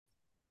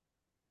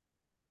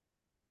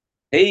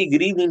Hey,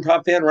 good evening,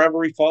 Top Fan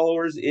Rivalry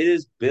followers. It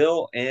is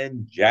Bill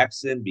and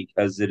Jackson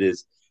because it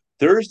is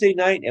Thursday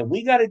night and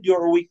we got to do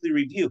our weekly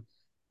review.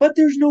 But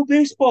there's no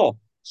baseball.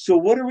 So,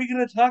 what are we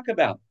going to talk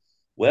about?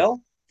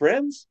 Well,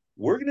 friends,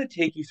 we're going to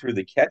take you through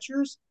the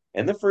catchers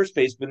and the first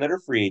basemen that are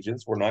free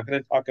agents. We're not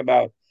going to talk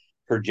about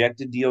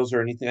projected deals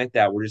or anything like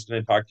that. We're just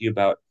going to talk to you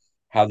about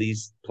how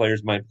these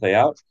players might play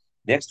out.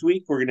 Next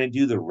week, we're going to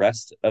do the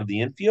rest of the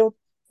infield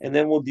and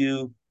then we'll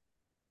do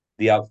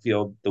the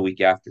outfield the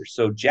week after.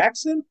 So,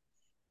 Jackson,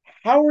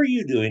 how are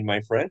you doing,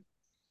 my friend?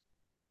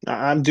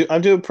 I'm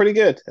doing pretty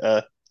good.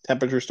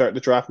 Temperatures starting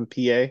to drop in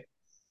PA.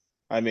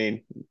 I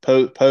mean,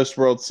 post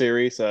World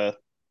Series,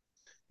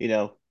 you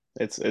know,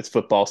 it's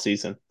football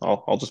season.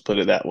 I'll just put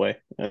it that way.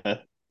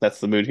 That's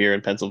the mood here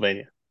in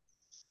Pennsylvania.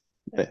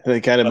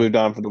 They kind of Uh, moved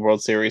on from the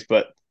World Series,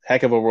 but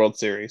heck of a World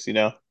Series.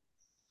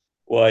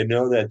 well, I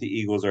know that the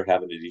Eagles are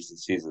having a decent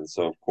season,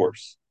 so of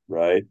course,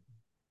 right?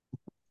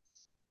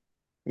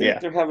 They're Yeah.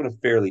 they're having a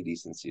fairly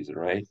decent season,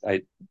 right?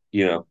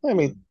 You know, I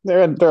mean,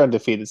 they're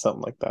undefeated,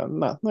 something like that.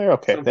 No, they're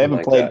okay. They something haven't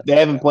like played that. they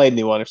haven't played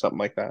anyone or something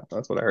like that.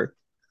 That's what I heard.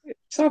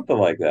 Something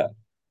like that.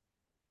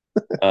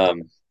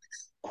 Um,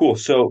 cool.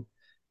 So,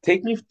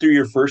 take me through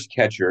your first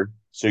catcher.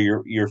 So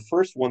your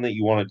first one that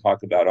you want to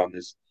talk about on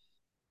this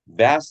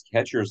vast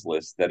catchers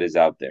list that is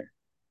out there.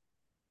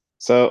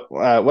 So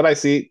what I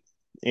see,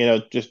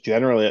 just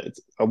generally, it's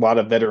a lot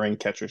of veteran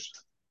catchers.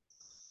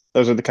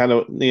 Those are the kind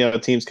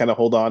of teams kind of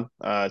hold on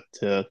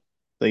to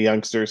the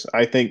youngsters.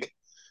 I think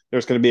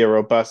there's going to be a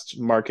robust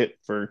market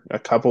for a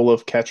couple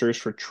of catchers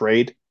for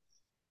trade.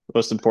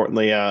 Most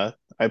importantly, I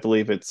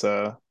believe it's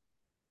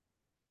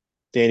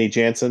Danny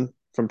Jansen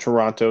from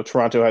Toronto.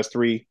 Toronto has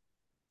three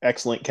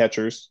excellent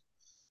catchers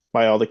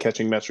by all the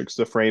catching metrics,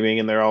 the framing,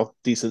 and they're all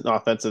decent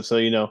offensive. So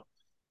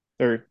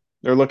they're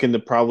looking to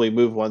probably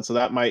move one. So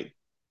that might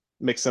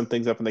mix some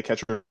things up in the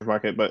catcher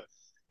market. But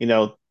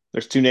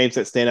there's two names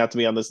that stand out to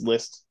me on this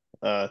list.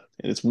 And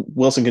it's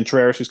Wilson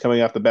Contreras, who's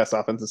coming off the best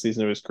offensive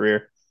season of his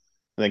career,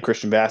 and then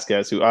Christian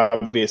Vasquez, who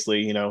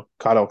obviously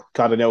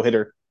caught a no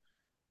hitter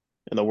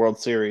in the World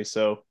Series.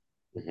 So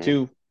Mhm.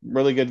 two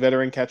really good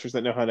veteran catchers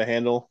that know how to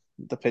handle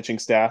the pitching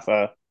staff.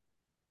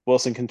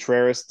 Wilson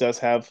Contreras does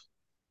have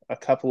a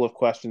couple of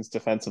questions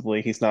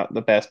defensively. He's not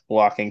the best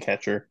blocking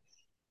catcher.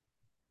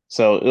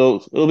 So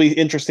it'll be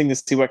interesting to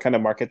see what kind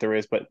of market there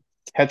is, but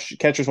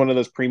catcher's one of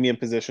those premium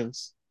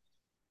positions.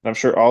 I'm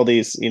sure all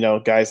these,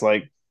 guys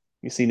like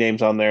you see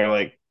names on there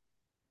like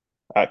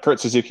Kurt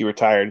Suzuki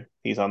retired.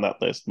 He's on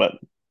that list, but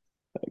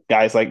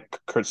guys like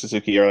Kurt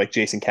Suzuki or like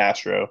Jason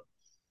Castro,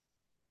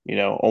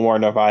 Omar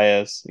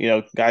Narvaez,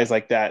 guys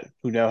like that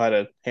who know how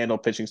to handle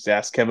pitching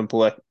staffs. Kevin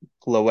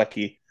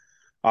Plawecki,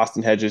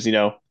 Austin Hedges,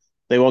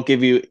 they won't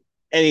give you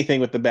anything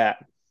with the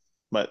bat,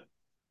 but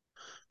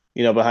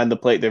behind the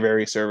plate they're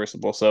very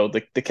serviceable. So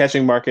the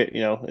catching market,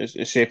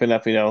 is shaping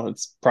up.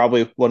 It's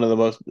probably one of the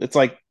most. It's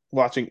like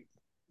watching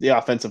the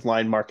offensive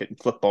line market in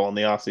football in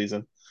the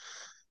offseason.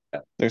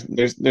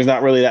 There's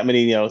not really that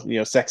many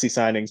sexy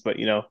signings, but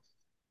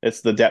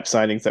it's the depth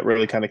signings that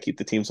really kind of keep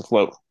the teams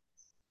afloat.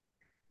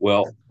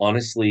 Well,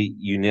 honestly,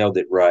 you nailed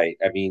it right.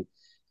 I mean,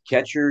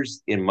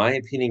 catchers, in my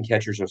opinion,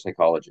 catchers are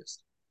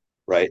psychologists,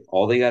 right?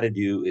 All they got to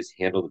do is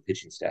handle the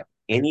pitching staff.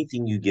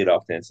 Anything you get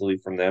offensively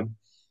from them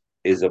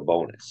is a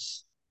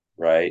bonus,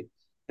 right?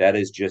 That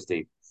is just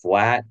a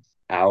flat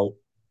out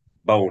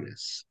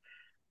bonus.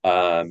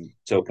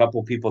 So a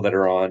couple people that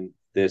are on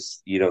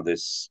this,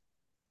 this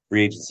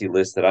free agency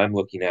list that I'm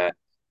looking at,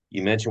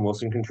 you mentioned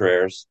Wilson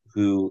Contreras,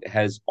 who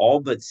has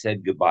all but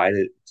said goodbye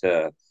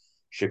to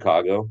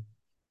Chicago.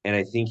 And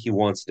I think he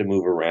wants to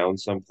move around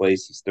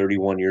someplace. He's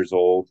 31 years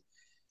old.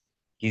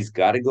 He's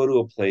got to go to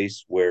a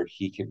place where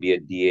he can be a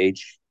DH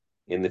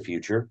in the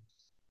future,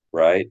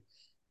 right?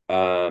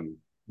 Um,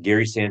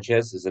 Gary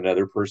Sanchez is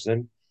another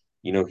person.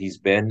 He's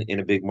been in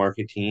a big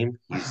market team.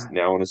 He's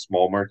now in a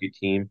small market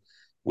team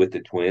with the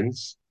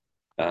Twins.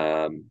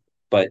 Um,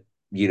 but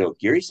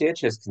Gary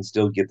Sanchez can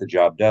still get the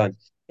job done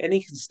and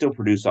he can still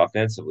produce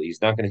offensively.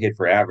 He's not going to hit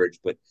for average,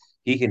 but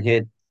he can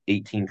hit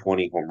 18,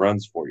 20 home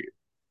runs for you,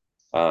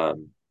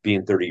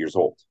 being 30 years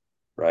old,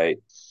 right?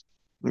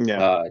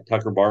 Yeah,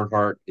 Tucker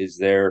Barnhart is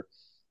there.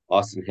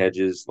 Austin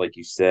Hedges, like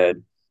you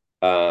said.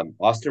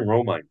 Austin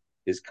Romine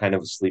is kind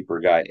of a sleeper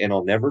guy. And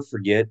I'll never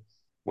forget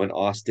when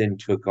Austin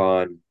took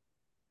on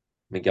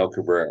Miguel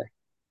Cabrera,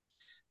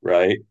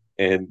 right?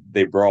 And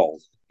they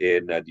brawled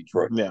in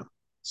Detroit. yeah,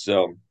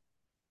 So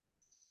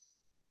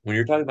when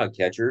you're talking about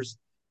catchers,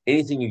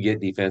 anything you get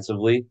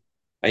defensively,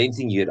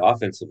 anything you get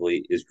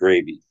offensively is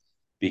gravy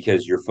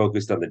because you're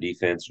focused on the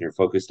defense and you're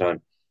focused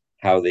on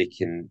how they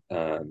can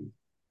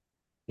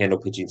handle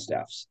pitching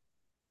staffs.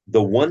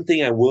 The one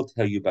thing I will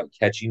tell you about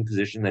catching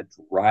position that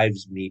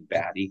drives me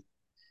batty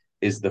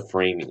is the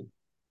framing,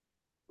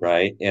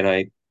 right? And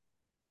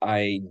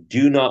I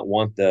do not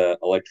want the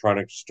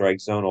electronic strike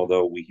zone,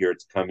 although we hear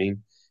it's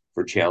coming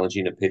for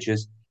challenging of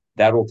pitches.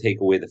 That'll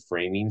take away the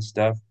framing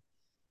stuff.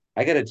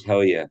 I got to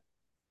tell you,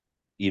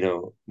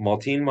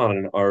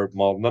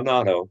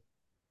 Maldonado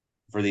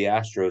for the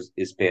Astros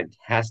is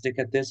fantastic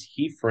at this.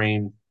 He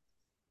framed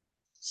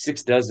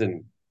six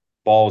dozen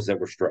balls that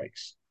were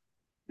strikes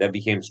that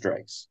became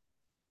strikes.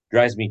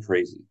 Drives me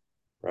crazy,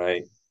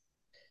 right?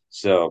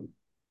 So,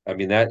 I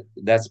mean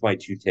that's my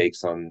two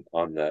takes on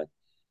the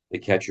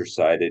catcher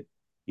side.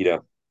 You know,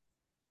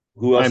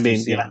 who I else do you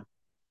mean, see? yeah.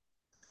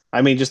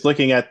 I mean, just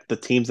looking at the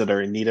teams that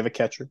are in need of a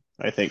catcher,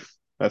 I think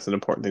that's an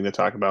important thing to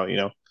talk about.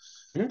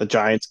 Hmm? The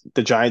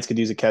Giants could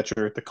use a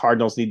catcher. The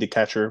Cardinals need a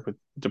catcher with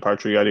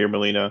departure Yadier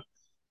Molina.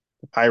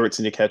 The Pirates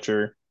need a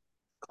catcher.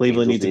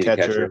 Cleveland Angels needs a need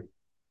a catcher.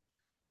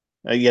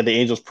 catcher. Yeah, the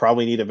Angels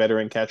probably need a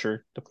veteran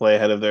catcher to play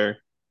ahead of their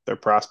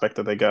prospect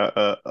that they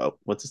got.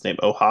 What's his name?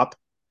 Hop.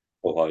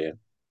 Oh yeah.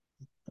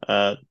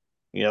 Uh,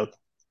 you know,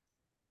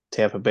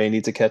 Tampa Bay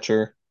needs a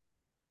catcher.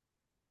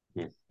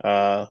 Hmm.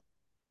 Uh,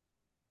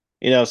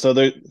 so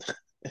there,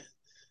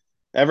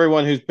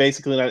 everyone who's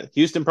basically not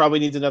Houston probably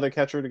needs another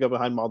catcher to go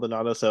behind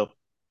Maldonado. So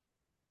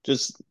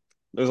just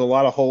there's a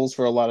lot of holes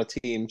for a lot of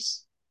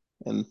teams,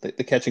 and the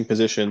catching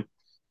position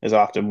is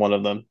often one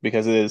of them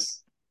because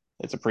it's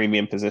a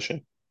premium position.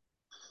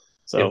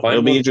 If So it'll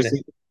I'm be looking at,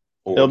 interesting.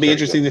 oh, It'll I'm be sorry, go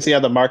interesting ahead. to see how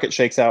the market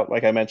shakes out.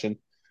 Like I mentioned,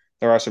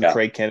 there are some Yeah.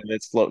 trade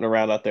candidates floating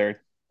around out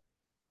there.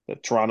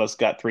 That Toronto's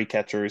got three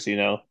catchers.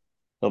 It'll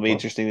be Uh-huh.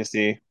 interesting to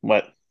see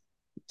what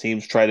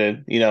teams try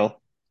to.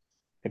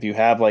 If you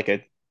have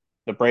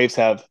the Braves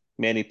have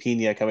Manny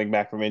Pena coming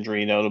back from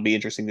injury. It'll be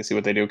interesting to see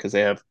what they do because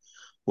they have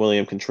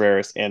William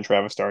Contreras and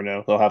Travis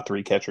d'Arnaud. They'll have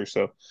three catchers,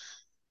 so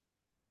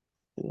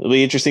it'll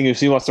be interesting to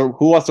see who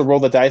wants to roll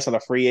the dice on a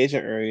free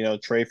agent or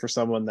trade for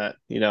someone that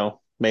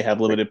may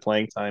have limited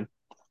playing time.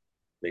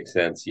 Makes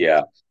sense.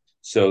 Yeah.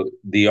 So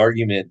the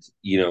argument,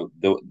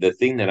 the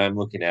thing that I'm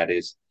looking at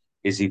is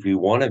if you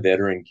want a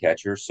veteran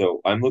catcher.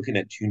 So I'm looking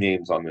at two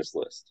names on this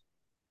list.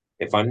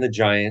 If I'm the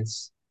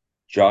Giants,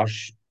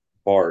 Josh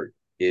Bart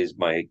is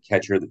my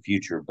catcher of the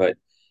future, but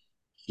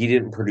he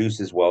didn't produce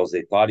as well as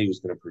they thought he was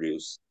going to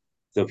produce.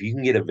 So if you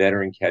can get a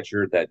veteran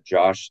catcher that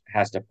Josh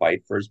has to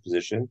fight for his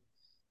position,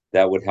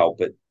 that would help.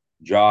 But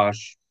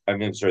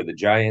I'm sorry, the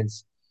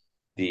Giants,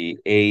 the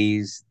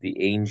A's,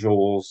 the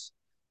Angels.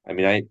 I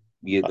mean,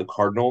 the I,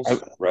 Cardinals,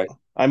 right?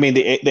 I mean,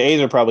 the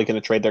A's are probably going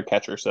to trade their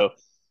catcher, so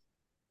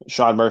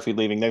Sean Murphy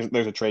leaving,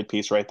 there's a trade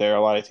piece right there.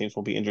 A lot of teams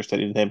will be interested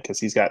in him because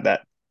he's got the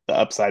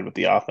upside with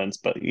the offense.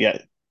 But yeah,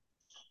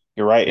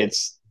 you're right. And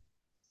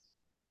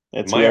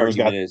It's my whoever's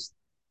got. argument is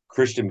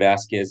Christian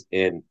Vasquez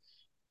and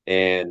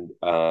and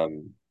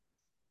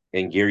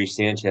Gary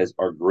Sanchez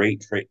are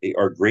great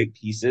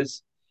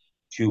pieces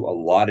to a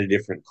lot of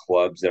different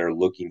clubs that are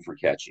looking for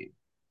catching.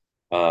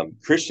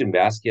 Christian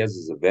Vasquez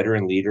is a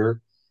veteran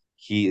leader.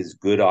 He is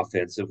good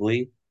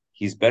offensively.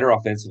 He's better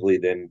offensively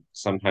than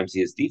sometimes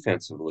he is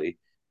defensively,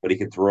 but he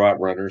can throw out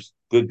runners.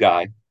 Good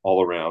guy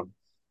all around.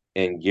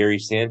 And Gary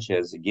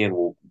Sanchez, again,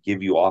 will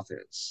give you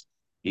offense.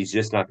 He's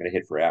just not going to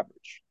hit for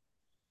average.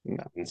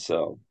 No. And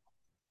so,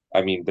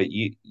 I mean, but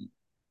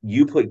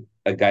you put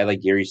a guy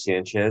like Gary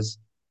Sanchez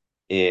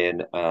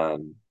in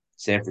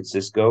San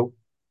Francisco,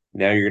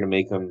 now you're going to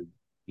make him,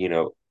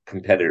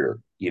 competitor,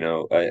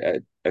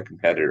 a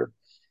competitor.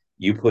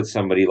 You put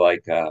somebody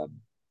like a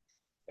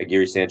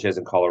Gary Sanchez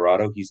in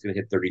Colorado, he's going to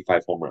hit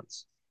 35 home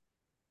runs.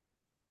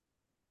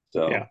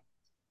 Yeah.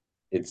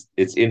 So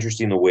it's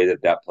interesting the way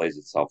that plays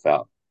itself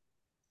out.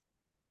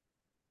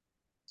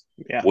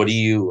 Yeah. What do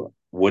you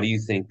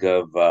think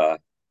of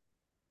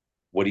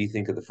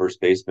the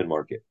first baseman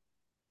market?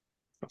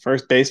 The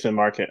first baseman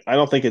market. I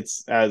don't think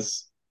it's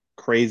as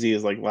crazy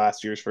as like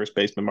last year's first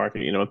baseman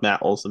market. With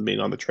Matt Olson being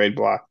on the trade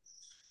block,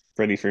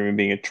 Freddie Freeman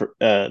being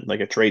like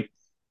a trade,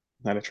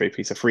 not a trade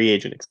piece, a free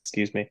agent.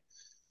 Excuse me.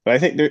 But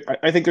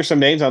I think there's some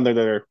names on there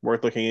that are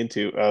worth looking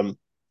into.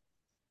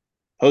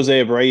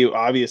 Jose Abreu,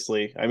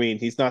 obviously. I mean,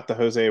 he's not the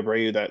Jose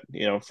Abreu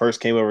that first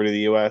came over to the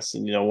U.S.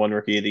 and won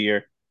Rookie of the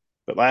Year,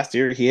 but last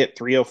year he hit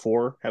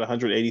 304, had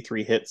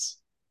 183 hits,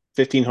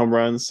 15 home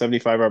runs,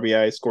 75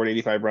 RBIs, scored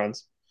 85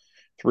 runs,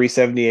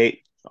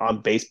 378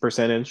 on base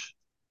percentage.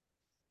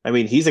 I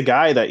mean, he's a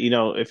guy that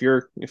if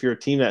you're a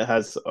team that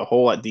has a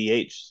hole at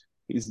DH,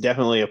 he's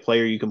definitely a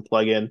player you can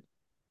plug in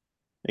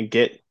and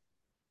get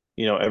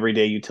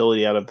everyday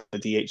utility out of the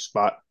DH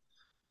spot.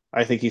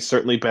 I think he's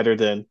certainly better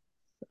than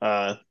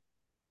uh,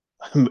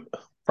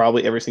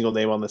 probably every single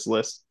name on this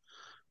list.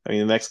 I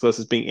mean, the next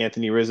closest being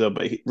Anthony Rizzo,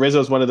 but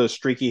Rizzo's one of those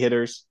streaky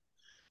hitters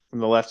from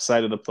the left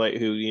side of the plate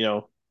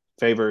who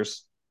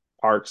favors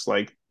parks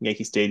like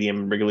Yankee Stadium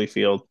and Wrigley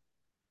Field.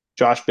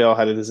 Josh Bell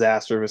had a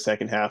disaster of a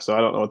second half, so I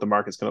don't know what the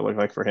market's going to look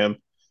like for him.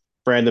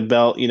 Brandon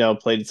Belt,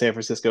 played in San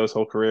Francisco his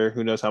whole career.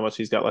 Who knows how much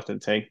he's got left in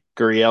the tank?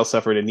 Gurriel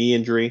suffered a knee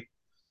injury in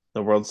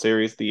the World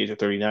Series at the age of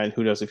 39.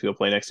 Who knows if he'll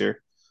play next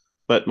year?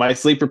 But my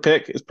sleeper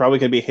pick is probably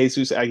going to be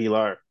Jesus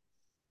Aguilar.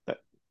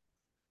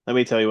 Let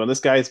me tell you, when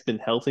this guy's been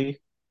healthy,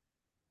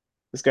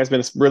 this guy's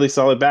been a really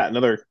solid bat.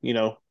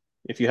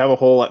 If you have a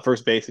hole at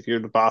first base, if you're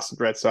the Boston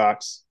Red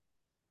Sox,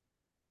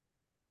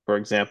 for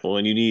example,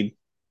 and you need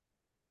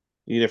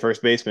a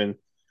first baseman,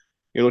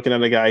 you're looking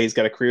at a guy. He's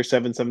got a career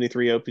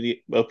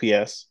 773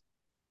 OPS.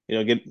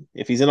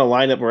 If he's in a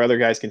lineup where other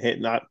guys can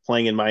hit, not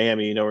playing in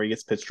Miami, where he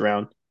gets pitched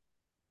around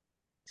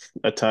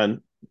a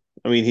ton.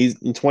 I mean,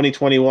 he's in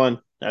 2021,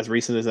 as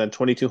recent as that,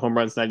 22 home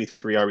runs,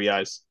 93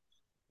 RBIs,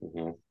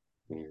 Hmm.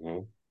 Hmm.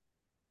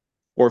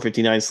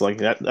 459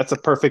 slugging. That's a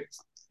perfect.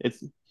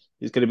 It's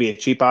he's going to be a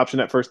cheap option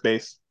at first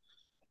base.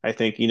 I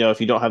think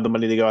if you don't have the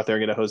money to go out there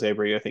and get a Jose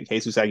Abreu, I think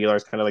Jesus Aguilar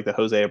is kind of like the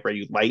Jose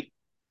Abreu light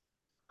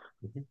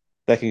Hmm.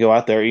 that can go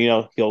out there.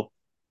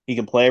 He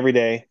can play every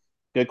day.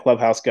 Good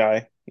clubhouse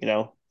guy.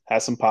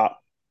 Has some pop.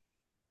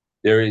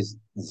 There is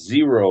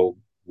zero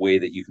way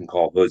that you can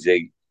call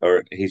Jose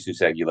or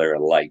Jesus Aguilera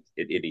light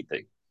at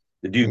anything.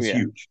 The dude's Yeah,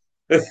 huge.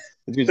 the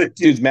dude's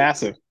dude's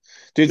massive.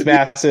 Dude's the dude,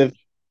 massive.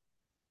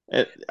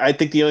 I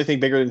think the only thing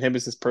bigger than him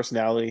is his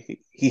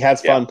personality. He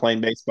has yeah. fun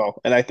playing baseball,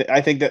 and I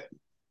think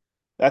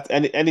that's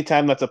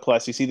anytime that's a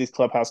plus. You see these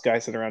clubhouse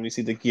guys sitting around. You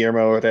see the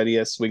Guillermo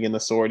Heredia swinging the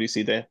sword. You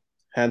see the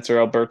Hanser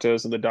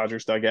Albertos in the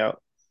Dodgers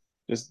dugout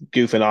just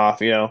goofing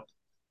off.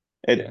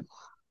 It Yeah.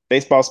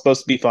 baseball's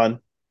supposed to be fun.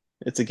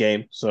 It's a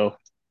game, so I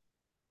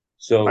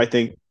So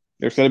think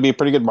there's going to be a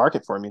pretty good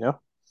market for him.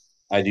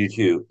 I do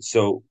too.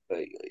 So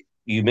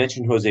you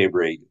mentioned Jose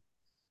Abreu.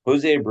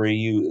 Jose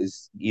Abreu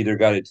is either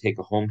got to take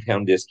a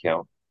hometown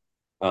discount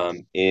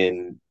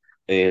in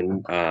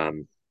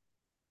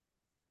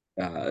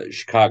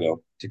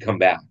Chicago to come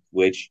back,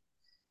 which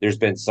there's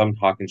been some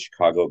talk in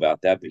Chicago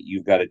about that, but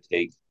he's got to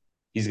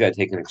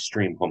take an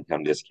extreme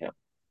hometown discount.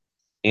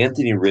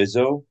 Anthony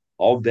Rizzo,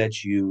 I'll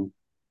bet you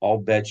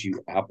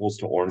apples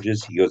to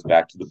oranges, he goes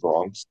back to the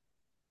Bronx,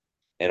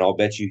 and I'll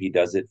bet you he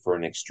does it for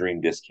an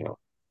extreme discount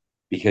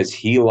because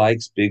he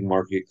likes big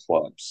market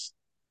clubs.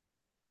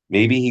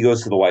 Maybe he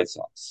goes to the White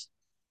Sox,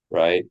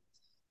 right?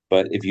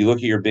 But if you look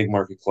at your big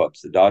market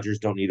clubs, the Dodgers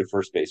don't need a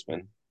first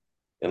baseman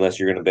unless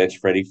you're going to bench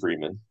Freddie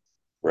Freeman,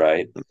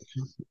 right?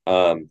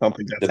 I don't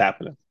think that's The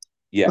happening.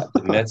 Yeah,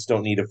 the Mets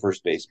don't need a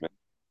first baseman.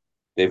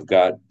 They've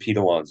got Pete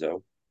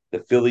Alonso. The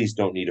Phillies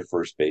don't need a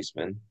first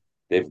baseman.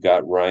 They've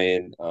got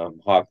Ryan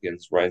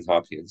Hopkins.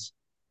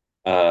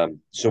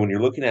 So when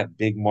you're looking at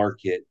big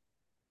market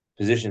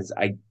positions,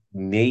 I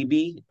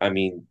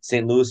mean,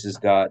 St. Louis has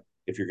got,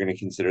 if you're going to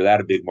consider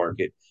that a big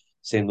market,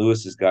 St.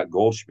 Louis has got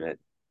Goldschmidt,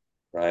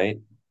 right?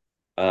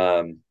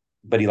 Um,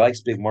 but he likes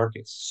big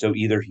markets. So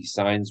either he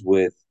signs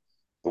with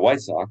the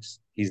White Sox,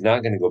 he's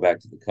not going to go back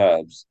to the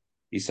Cubs.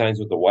 He signs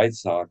with the White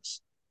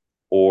Sox,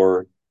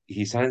 or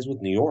he signs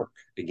with New York.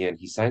 Again,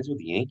 he signs with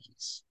the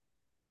Yankees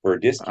for a I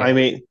discount.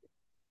 mean,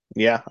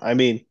 yeah, I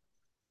mean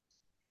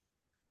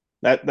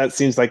that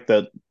seems like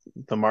the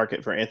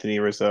market for Anthony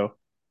Rizzo.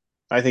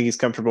 I think he's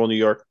comfortable in New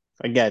York.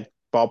 Again,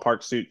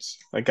 ballpark suits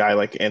a guy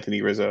like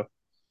Anthony Rizzo.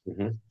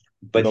 Mm-hmm.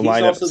 But The he's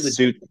lineup also the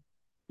suit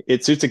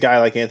it suits a guy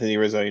like Anthony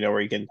Rizzo, where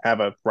he can have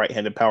a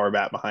right-handed power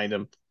bat behind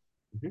him.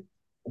 Mhm.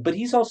 But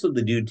he's also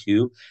the dude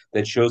too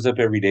that shows up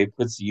every day,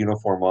 puts the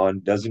uniform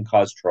on, doesn't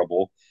cause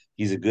trouble.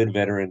 He's a good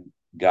veteran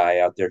guy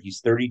out there. He's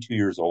 32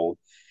 years old.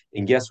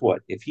 And guess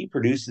what? If he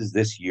produces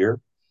this year,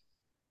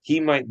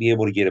 he might be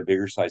able to get a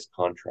bigger size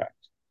contract,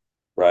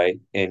 right?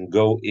 And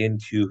go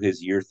into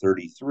his year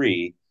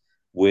 33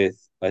 with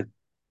a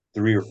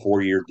 3 or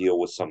 4 year deal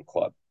with some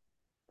club,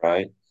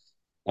 right?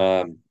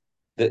 Um,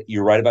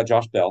 you're right about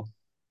Josh Bell.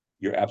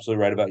 You're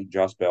absolutely right about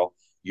Josh Bell.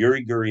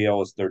 Yuri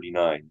Gurriel is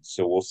 39,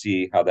 so we'll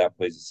see how that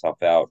plays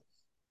itself out.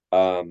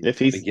 If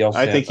he's, Miguel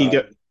I Sam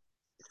think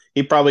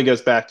he probably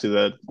goes back to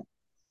the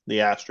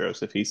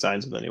Astros if he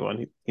signs with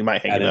anyone. He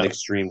might hang at it an up.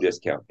 extreme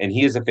discount, and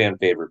he is a fan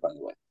favorite, by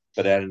the way.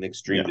 But at an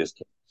extreme Yeah,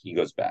 discount, he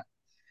goes back.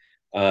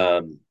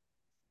 Um,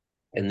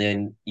 and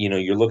then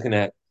you're looking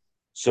at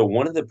so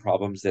one of the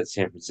problems that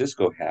San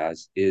Francisco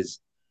has is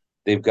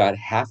they've got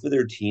half of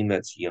their team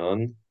that's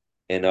young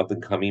and up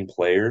and coming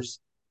players,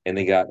 and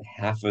they got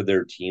half of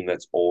their team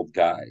that's old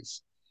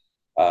guys.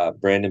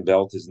 Brandon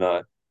Belt is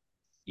not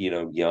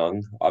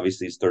young.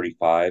 Obviously, he's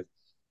 35.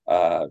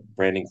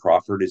 Brandon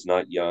Crawford is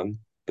not young.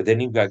 But then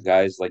you've got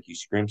guys like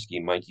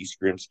Mike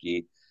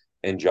Yastrzemski,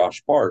 and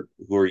Josh Bart,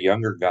 who are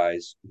younger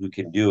guys who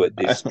can do it.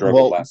 They struggled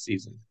well, last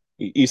season.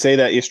 you say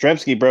that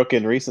Yastrzemski broke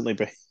in recently,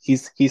 but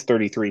he's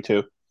 33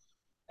 too.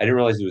 I didn't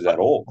realize he was that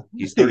old.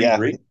 He's Yeah,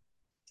 33.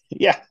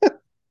 yeah,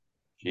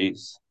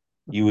 Jeez.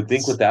 You would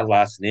think with that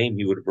last name,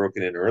 he would have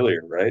broken in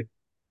earlier, right?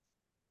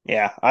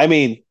 yeah. I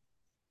mean,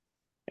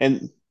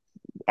 and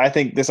I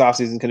think this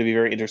offseason is going to be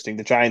very interesting.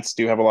 The Giants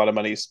do have a lot of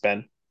money to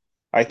spend.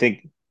 I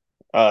think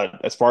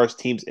as far as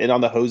teams in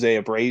on the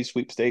Jose Abreu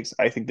sweepstakes,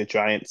 I think the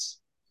Giants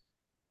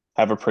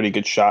have a pretty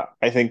good shot.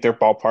 I think their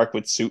ballpark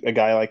would suit a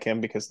guy like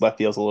him because left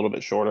field's a little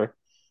bit shorter.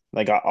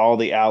 They got all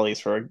the alleys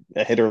for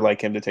a hitter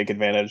like him to take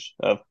advantage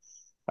of.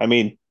 I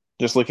mean,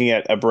 just looking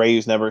at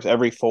Abreu's numbers,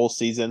 every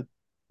season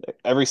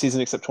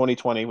except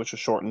 2020, which was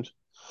shortened,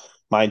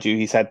 mind you,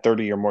 he's had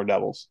 30 or more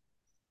doubles.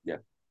 Yeah.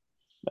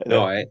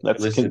 No, I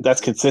listen.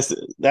 That's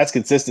consistent. That's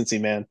consistency,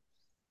 man.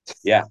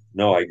 Yeah,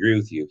 no, I agree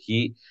with you.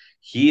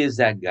 He is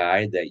that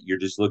guy that you're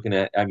just looking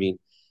at. I mean,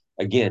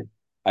 again,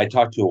 I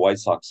talked to a White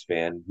Sox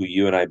fan who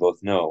you and I both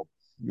know,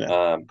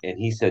 Yeah, and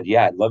he said,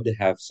 "Yeah, I'd love to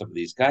have some of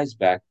these guys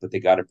back, but they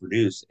got to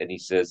produce." And he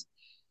says,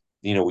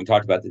 we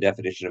talked about the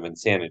definition of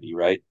insanity,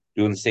 right?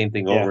 Doing the same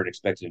thing over yeah. and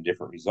expecting a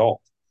different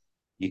result.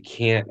 You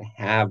can't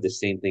have the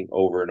same thing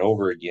over and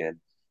over again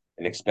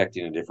and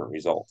expecting a different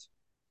result.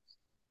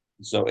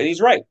 So, and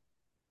he's right.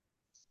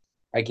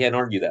 I can't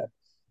argue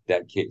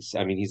that case.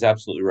 I mean, he's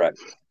absolutely right.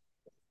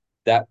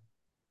 That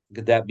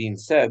that being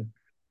said,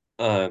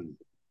 um,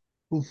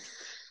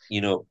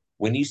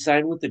 when you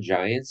sign with the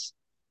Giants,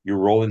 you're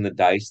rolling the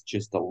dice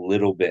just a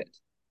little bit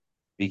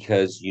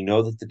because you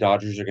know that the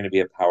Dodgers are going to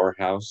be a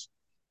powerhouse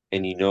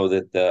and you know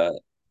that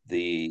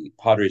the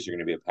Padres are going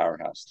to be a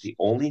powerhouse. The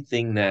only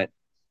thing that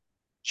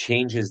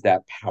changes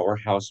that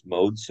powerhouse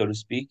mode, so to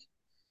speak,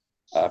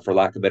 for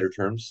lack of better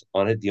terms,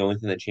 on it, the only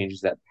thing that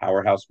changes that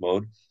powerhouse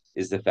mode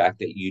is the fact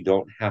that you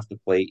don't have to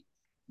play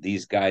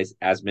these guys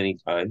as many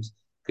times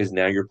because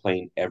now you're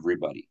playing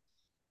everybody.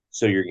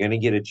 So you're going to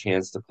get a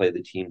chance to play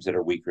the teams that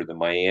are weaker, the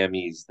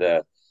Miamis,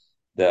 the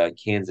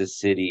Kansas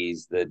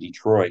Cities, the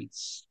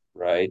Detroits,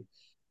 right?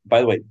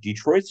 By the way,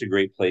 Detroit's a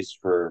great place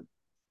for,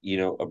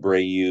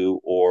 Abreu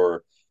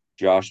or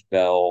Josh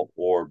Bell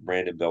or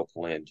Brandon Bell to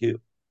land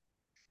too.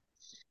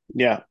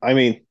 Yeah, I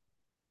mean,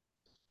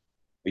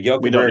 Miguel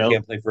we don't Cabrera know.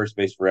 can't play first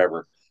base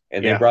forever,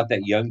 and they Yeah, brought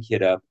that young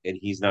kid up, and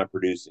he's not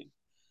producing.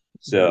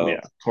 So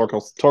yeah,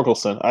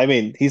 Torkelson. I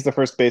mean, he's the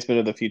first baseman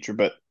of the future,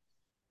 but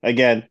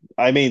again,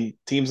 I mean,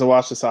 teams to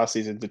watch this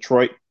offseason: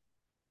 Detroit,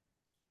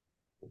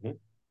 mhm,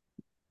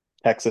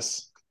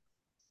 Texas.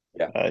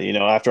 yeah,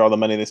 After all the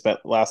money they spent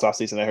last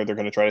offseason, I heard they're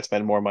going to try to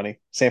spend more money.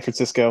 San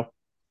Francisco.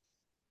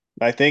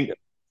 I yeah, think,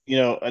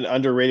 an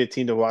underrated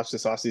team to watch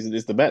this offseason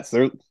is the Mets.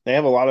 They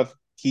have a lot of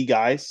key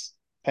guys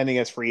pending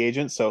as free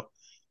agents. So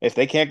if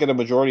they can't get a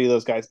majority of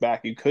those guys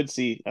back, you could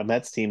see a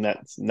Mets team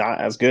that's not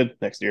as good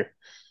next year.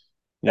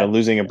 yeah.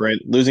 Losing a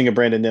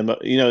Brandon Nimmo.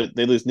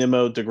 They lose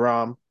Nimmo,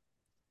 DeGrom,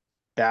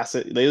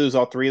 Bassett. They lose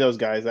all three of those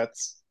guys.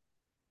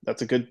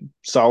 That's a good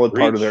solid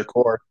part of their Preach,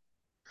 core.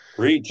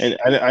 And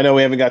preach. I know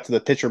we haven't got to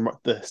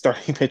the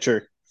starting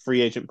pitcher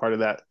free agent part of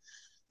that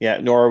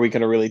yet, nor are we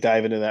going to really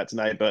dive into that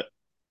tonight. But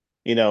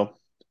you know,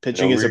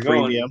 I know pitching where is a you're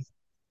going. premium,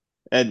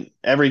 and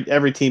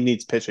every team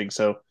needs pitching.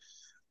 So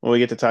when we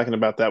get to talking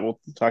about that, we'll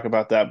talk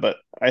about that. But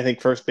I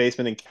think first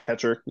baseman and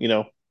catcher,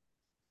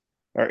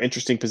 are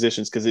interesting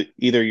positions because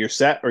either you're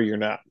set or you're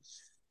not.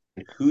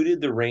 Who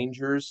did the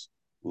Rangers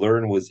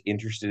learn was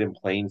interested in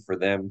playing for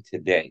them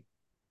today?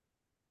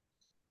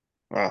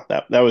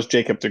 That was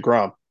Jacob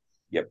Degrom.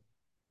 Yep.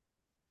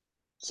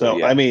 So So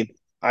I yeah. mean,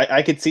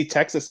 I could see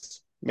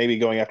Texas maybe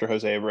going after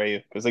Jose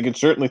Abreu because they could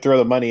certainly throw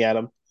the money at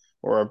him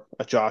or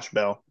a Josh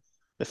Bell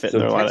to fit in So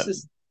their lineup.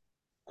 Texas,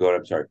 go ahead.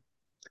 I'm sorry.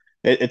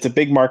 It's a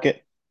big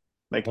market.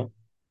 Like Uh-huh.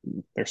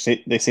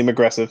 they seem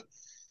aggressive.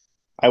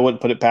 I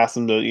wouldn't put it past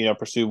them to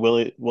pursue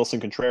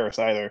Wilson Contreras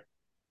either.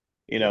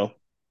 You Yeah. know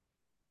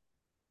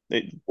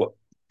they Well,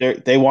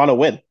 they want to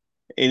win.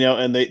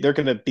 And they're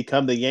going to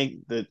become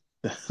the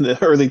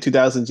early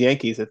 2000s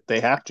Yankees if they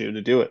have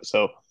to do it.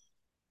 So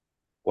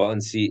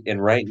and see,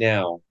 and right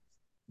now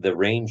the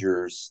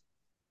Rangers,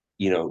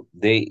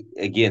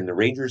 the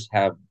Rangers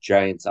have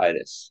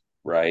giantitis,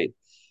 right?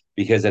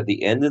 Because at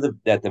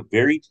the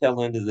very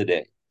tail end of the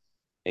day,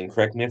 and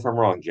correct me if I'm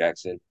wrong,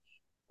 Jackson,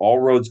 all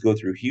roads go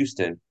through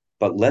Houston,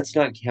 but let's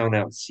not count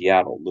out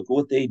Seattle. Look at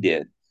what they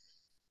did.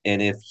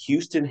 And if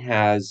Houston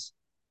has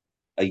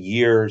a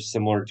year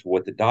similar to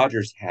what the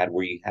Dodgers had,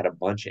 where you had a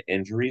bunch of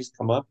injuries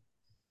come up,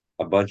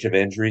 a bunch of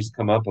injuries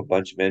come up, a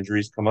bunch of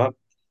injuries come up,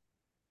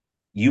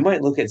 you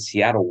might look at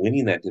Seattle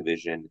winning that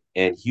division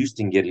and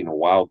Houston getting a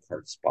wild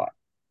card spot.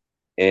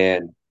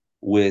 And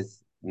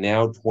with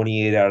now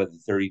 28 out of the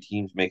 30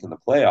 teams making the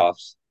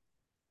playoffs,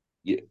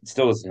 it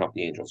still doesn't help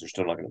the Angels. They're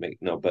still not going to make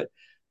no. But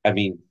I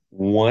mean,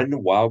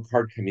 one wild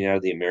card coming out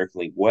of the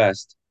American League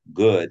West,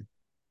 good.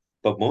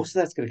 But most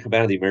of that's going to come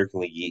out of the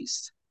American League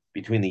East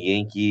between the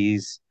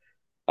Yankees,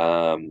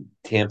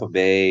 Tampa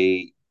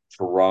Bay,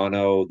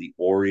 Toronto, the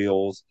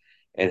Orioles,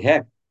 and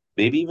heck,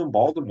 maybe even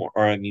Baltimore,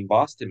 or I mean,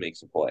 Boston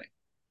makes a play.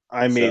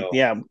 I mean, So,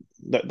 yeah,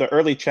 the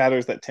early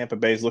chatters that Tampa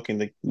Bay is looking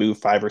to move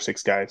 5 or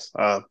 6 guys.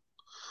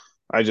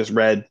 I just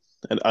read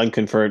an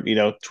unconfirmed,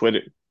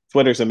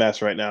 Twitter's a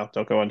mess right now.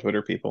 Don't go on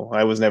Twitter, people.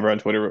 I was never on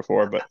Twitter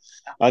before, but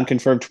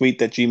unconfirmed tweet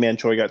that G-Man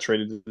Choi got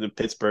traded to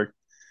Pittsburgh.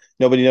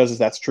 Nobody knows if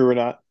that's true or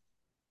not.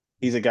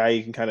 He's a guy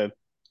you can kind of,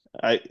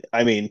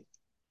 I mean,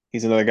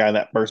 he's another guy in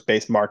that first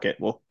base market.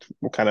 We'll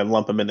kind of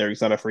lump him in there.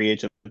 He's not a free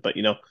agent, but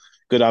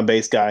good on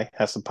base guy,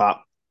 has some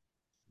pop.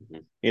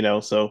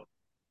 So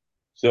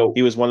so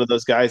he was one of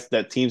those guys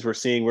that teams were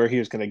seeing where he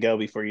was going to go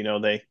before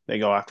they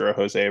go after a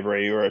Jose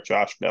Abreu or a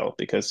Josh Bell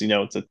because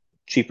it's a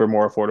cheaper,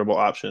 more affordable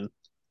option.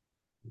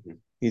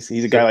 He's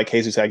a guy so like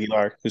Jesus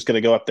Aguilar who's going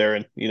to go up there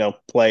and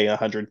play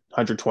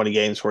 120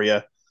 games for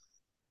you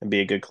and be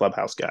a good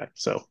clubhouse guy.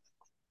 So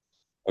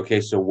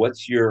okay, so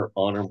what's your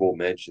honorable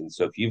mention?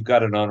 So if you've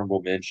got an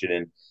honorable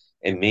mention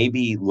and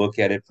maybe look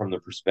at it from the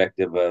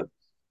perspective of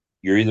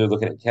you're either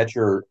looking at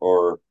catcher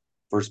or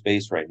first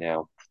base right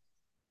now,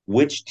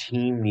 which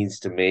team needs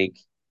to make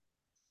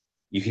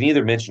you can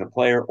either mention a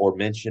player or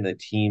mention a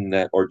team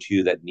that or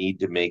two that need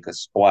to make a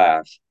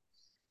splash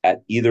at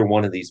either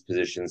one of these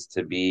positions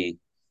to be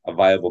a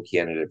viable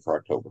candidate for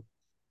October.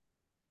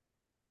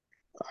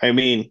 I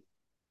mean,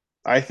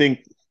 I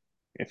think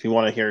if you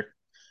want to hear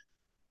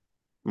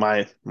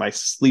my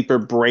sleeper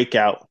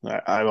breakout,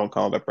 I won't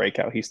call it a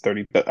breakout. He's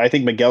 30, but I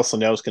think Miguel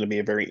Sano is going to be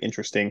a very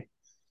interesting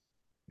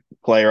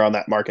player on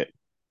that market.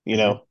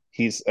 Mhm.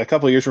 He's a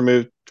couple years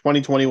removed,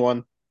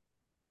 2021.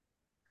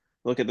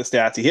 Look at the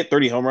stats. He hit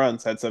 30 home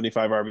runs, had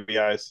 75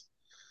 RBIs,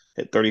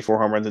 hit 34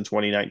 home runs in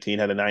 2019,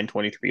 had a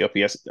 923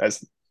 OPS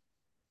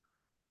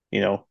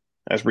you know,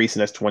 as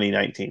recent as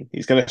 2019.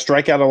 He's going to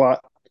strike out a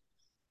lot,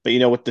 but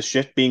with the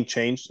shift being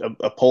changed,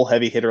 a pull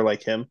heavy hitter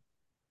like him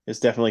is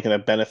definitely going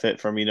to benefit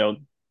from,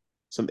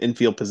 some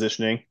infield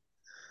positioning,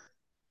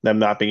 them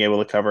not being able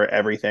to cover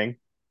everything.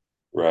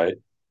 Right.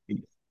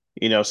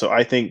 So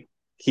I think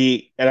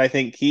he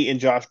and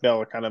Josh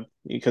Bell are kind of,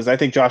 because I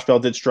think Josh Bell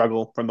did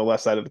struggle from the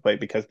left side of the plate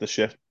because of the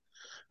shift.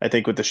 I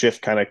think with the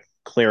shift kind of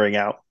clearing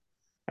out,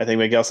 I think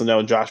Miguel Sano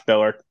and Josh Bell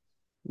are,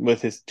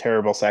 with his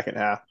terrible second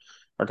half,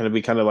 are going to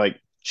be kind of like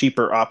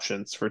cheaper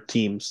options for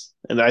teams.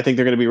 And I think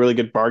they're going to be really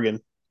good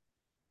bargain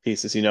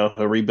pieces.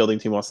 A rebuilding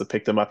team wants to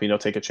pick them up,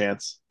 take a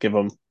chance, give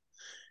them,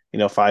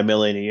 5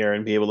 million a year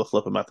and be able to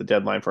flip them at the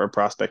deadline for a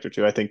prospect or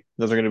two. I think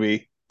those are going to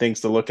be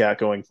things to look at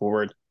going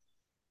forward.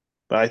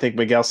 But I think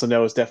Miguel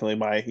Sano is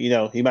definitely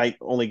he might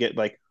only get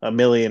like a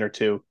million or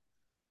two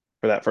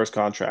for that first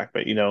contract,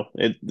 but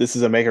this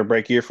is a make or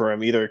break year for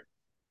him. Either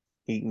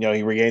he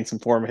regains some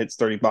form, hits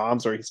 30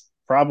 bombs, or he's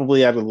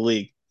probably out of the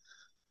league.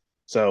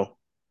 So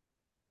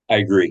I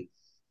agree.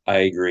 I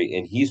agree.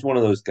 And he's one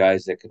of those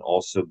guys that can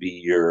also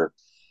be your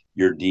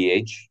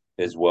DH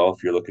as well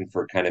if you're looking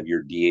for kind of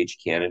your DH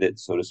candidate,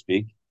 so to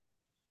speak,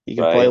 he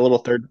can play a right? little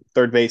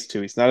third base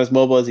too. He's not as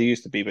mobile as he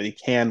used to be, but he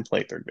can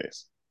play third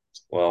base.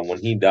 Well, when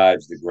he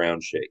dives, the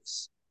ground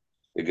shakes.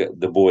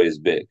 The boy is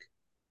big,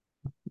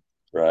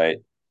 right?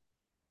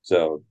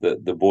 So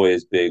the boy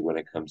is big when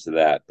it comes to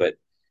that. But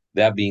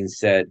that being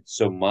said,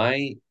 so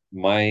my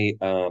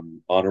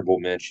honorable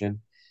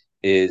mention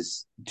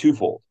is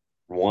twofold.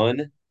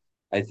 One,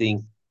 I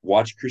think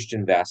watch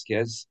Christian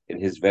Vasquez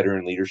and his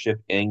veteran leadership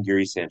and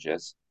Gary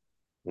Sanchez.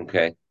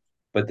 Okay.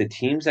 But the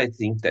teams I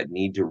think that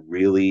need to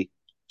really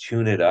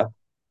tune it up,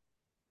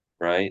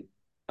 right?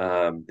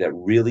 That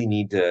really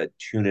need to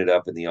tune it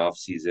up in the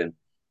offseason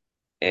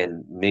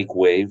and make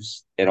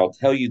waves. And I'll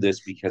tell you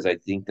this because I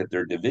think that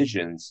their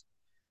divisions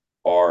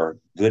are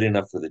good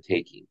enough for the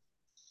taking,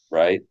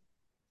 right?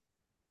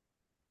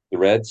 The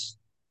Reds,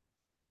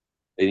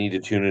 they need to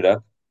tune it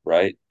up,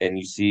 right? And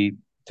you see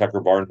Tucker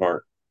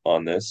Barnhart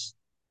on this.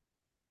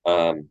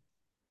 Um,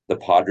 the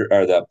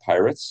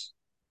Pirates,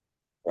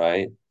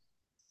 right?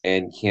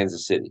 And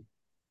Kansas City.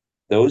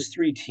 Those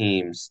three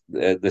teams,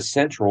 the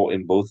Central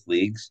in both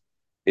leagues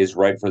is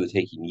ripe for the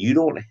taking. You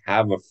don't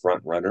have a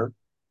front runner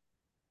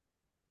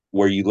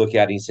where you look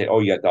at it and say, "Oh,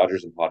 you got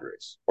Dodgers and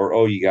Padres," or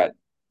 "Oh, you got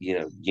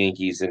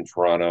Yankees in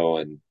Toronto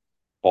and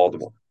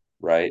Baltimore,"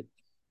 right?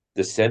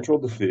 The Central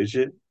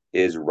Division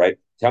is right.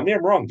 Tell me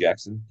I'm wrong,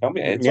 Jackson. Tell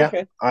me it's Yeah,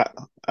 okay.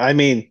 I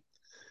mean,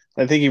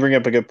 I think you bring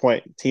up a good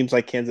point. Teams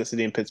like Kansas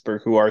City and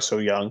Pittsburgh, who are so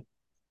young,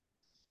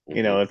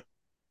 Mm-hmm. if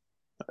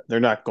they're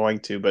not going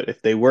to, but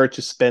if they were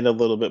to spend a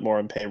little bit more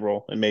on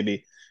payroll and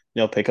maybe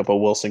pick up a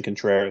Wilson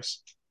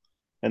Contreras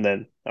and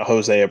then a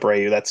Jose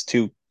Abreu, that's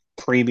two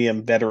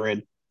premium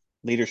veteran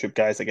leadership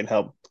guys that can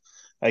help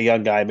a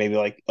young guy, maybe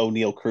like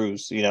O'Neill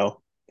Cruz,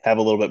 have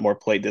a little bit more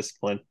play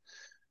discipline.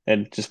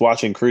 And just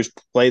watching Cruz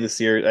play this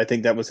year, I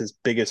think that was his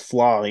biggest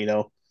flaw,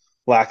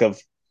 lack of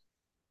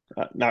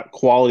not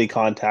quality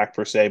contact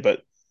per se,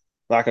 but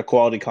lack of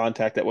quality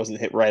contact that wasn't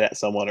hit right at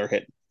someone or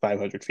hit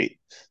 500 feet.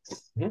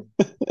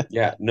 Mm-hmm.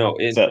 Yeah, no,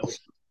 So,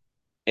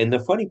 and the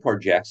funny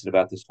part, Jackson,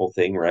 about this whole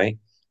thing, right?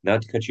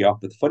 Not to cut you off,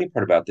 but the funny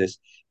part about this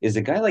is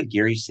a guy like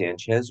Gary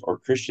Sanchez or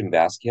Christian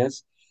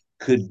Vasquez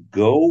could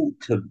go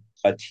to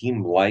a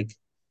team like,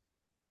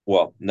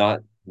 well,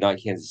 not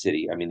Kansas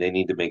City. I mean, they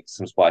need to make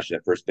some splashes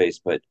at first base,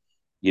 but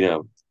you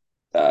know,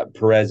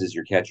 Perez is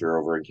your catcher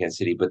over in Kansas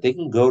City, but they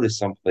can go to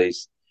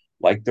someplace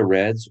like the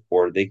Reds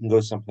or they can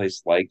go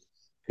someplace like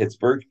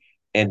Pittsburgh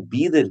and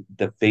be the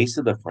face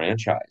of the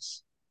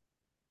franchise,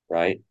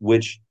 right?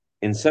 Which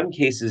in some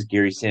cases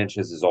Gary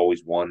Sanchez has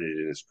always wanted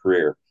in his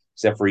career,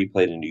 except for he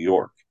played in New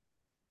York,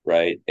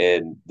 right?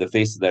 And the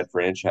face of that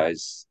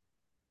franchise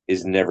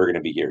is never going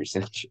to be Gary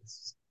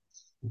Sanchez.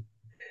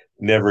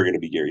 Never going to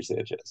be Gary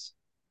Sanchez.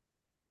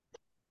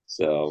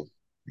 So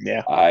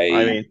yeah, I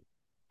I mean,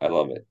 I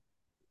love it.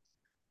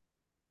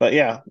 but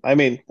yeah, I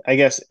mean, I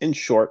guess in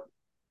short,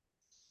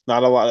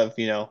 not a lot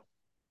of,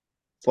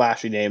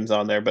 flashy names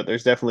on there, but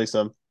there's definitely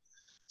some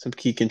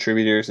key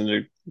contributors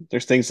and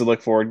there's things to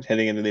look forward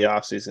heading into the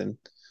offseason,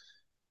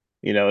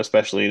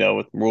 especially,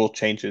 with rule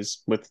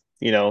changes with,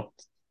 we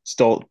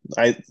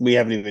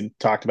haven't even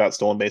talked about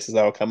stolen bases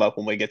that will come up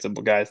when we get to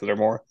guys that are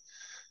more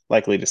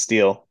likely to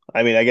steal.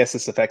 I mean, I guess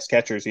this affects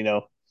catchers, you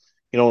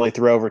can only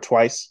throw over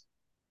twice.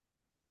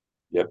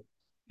 Yep.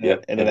 And,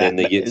 Yep. and And then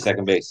they get it's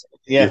second base.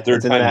 Your yeah,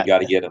 third time, you got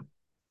to get him.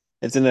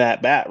 it's in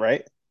that bat,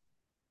 right?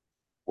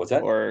 What's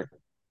that? Or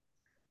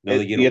No,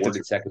 they get you have to.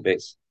 awarded second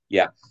base.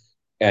 Yeah.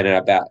 And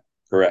at bat.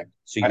 Correct.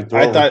 So you can throw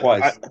I over thought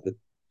twice.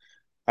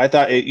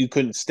 you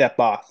couldn't step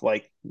off.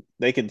 Like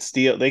they could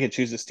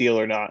choose to steal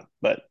or not,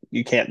 but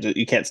you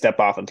can't step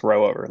off and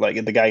throw over. Like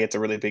if the guy gets a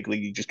really big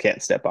lead, you just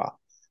can't step off.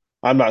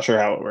 I'm not sure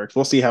how it works.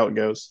 We'll see how it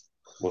goes.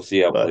 We'll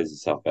see how it But plays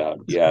itself out.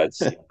 Yeah,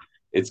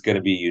 it's going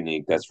to be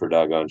unique. That's for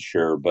doggone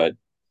sure. But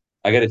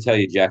I got to tell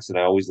you, Jackson,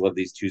 I always love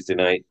these Tuesday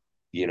night,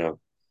 you know,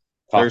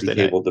 coffee Thursday night,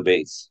 table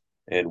debates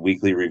and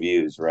weekly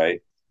reviews, right?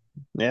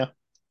 yeah,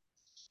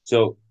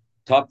 So,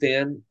 top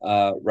fan,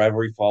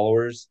 rivalry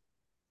followers,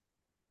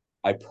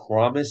 I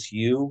promise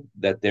you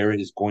that there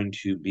is going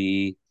to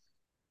be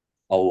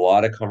a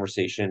lot of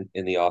conversation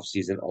in the off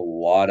season, a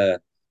lot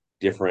of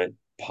different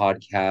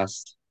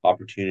podcast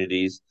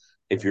opportunities.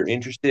 If you're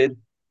interested,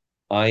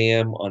 I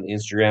am on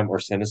Instagram or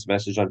send us a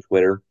message on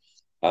Twitter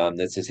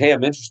that says, "Hey,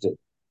 I'm interested,"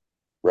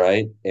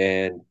 right?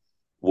 And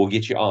we'll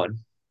get you on.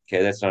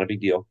 Okay, that's not a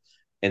big deal.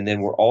 And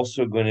then we're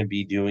also going to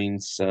be doing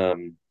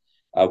some.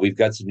 We've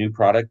got some new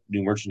product,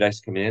 new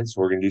merchandise come in,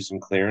 so we're going to do some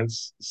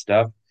clearance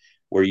stuff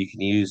where you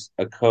can use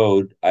a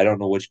code. I don't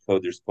know which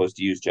code they're supposed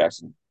to use,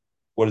 Jackson.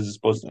 What is it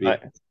supposed to be? I,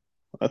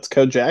 that's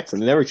Code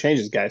Jackson. It never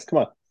changes, guys. Come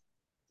on.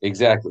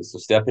 Exactly. So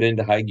step it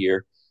into high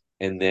gear,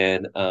 and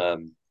then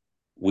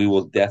we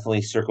will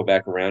definitely circle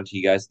back around to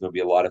you guys. There'll be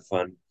a lot of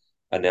fun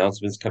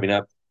announcements coming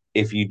up.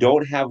 If you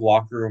don't have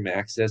locker room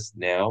access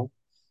now,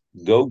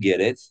 go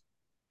get it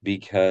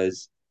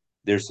because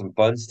there's some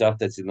fun stuff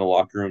that's in the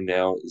locker room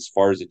now as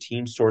far as the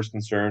team store is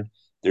concerned.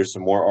 There's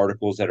some more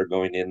articles that are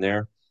going in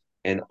there.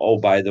 And oh,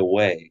 by the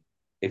way,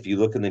 if you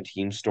look in the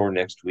team store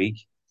next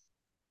week,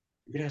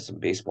 you're gonna have some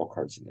baseball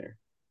cards in there.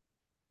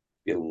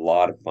 Be a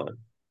lot of fun.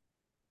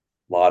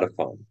 A lot of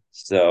fun.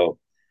 So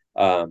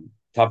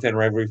Top Fan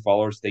Rivalry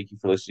followers, thank you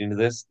for listening to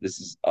this. This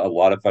is a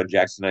lot of fun.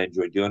 Jackson and I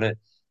enjoyed doing it.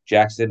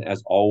 Jackson,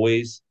 as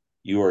always,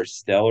 you are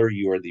stellar.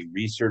 You are the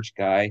research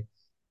guy.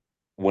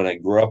 When I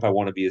grow up, I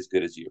want to be as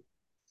good as you.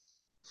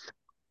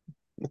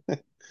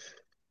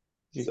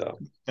 You So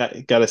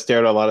got to stare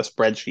at a lot of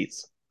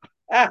spreadsheets.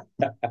 ah,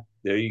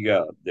 there you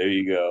go. There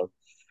you go.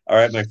 All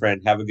right, my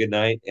friend. Have a good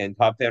night. And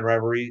Top Fan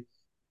Rivalry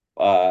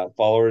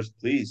followers,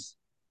 please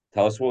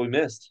tell us what we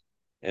missed.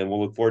 And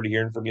we'll look forward to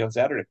hearing from you on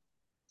Saturday.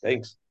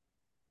 Thanks.